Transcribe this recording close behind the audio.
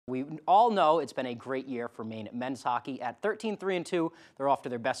We all know it's been a great year for Maine men's hockey. At 13-3-2, they're off to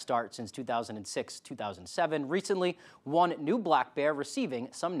their best start since 2006-2007. Recently, one new Black Bear receiving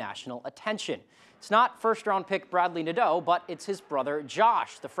some national attention. It's not first-round pick Bradley Nadeau, but it's his brother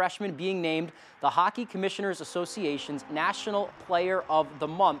Josh, the freshman being named the Hockey Commissioners Association's National Player of the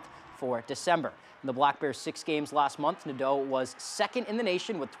Month for December. In the Black Bears' 6 games last month, Nadeau was second in the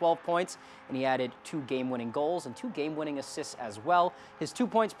nation with 12 points, and he added 2 game-winning goals and 2 game-winning assists as well. His 2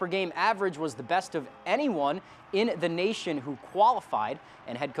 points per game average was the best of anyone in the nation who qualified,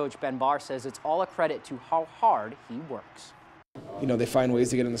 and head coach Ben Barr says it's all a credit to how hard he works. You know, they find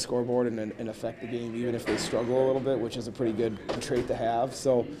ways to get on the scoreboard and affect the game even if they struggle a little bit, which is a pretty good trait to have.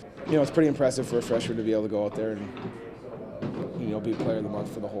 So, you know, it's pretty impressive for a freshman to be able to go out there and, you know, be player of the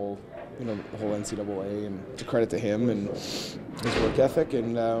month for the whole NCAA, and it's a credit to him and his work ethic,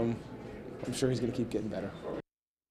 and I'm sure he's going to keep getting better.